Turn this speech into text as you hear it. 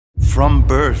From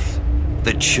birth,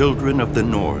 the children of the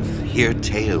North hear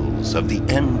tales of the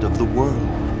end of the world.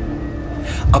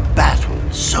 A battle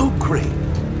so great,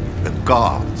 the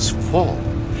gods fall,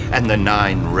 and the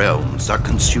 9 realms are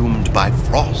consumed by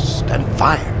frost and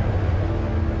fire.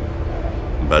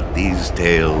 But these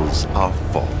tales are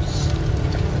false.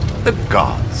 The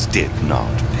gods did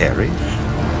not perish.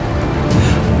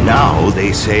 Now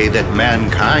they say that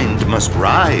mankind must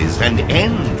rise and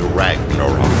end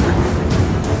Ragnarok.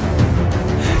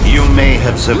 You may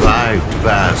have survived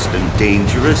vast and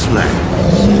dangerous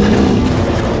lands,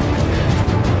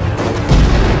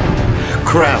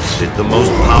 crafted the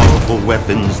most powerful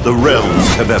weapons the realms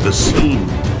have ever seen,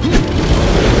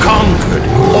 conquered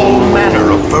all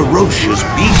manner of ferocious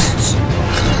beasts,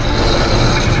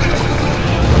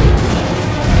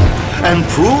 and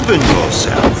proven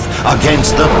yourself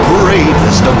against the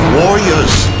bravest of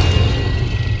warriors.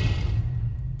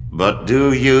 But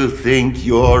do you think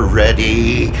you're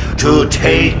ready to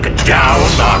take down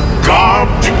the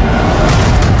gods?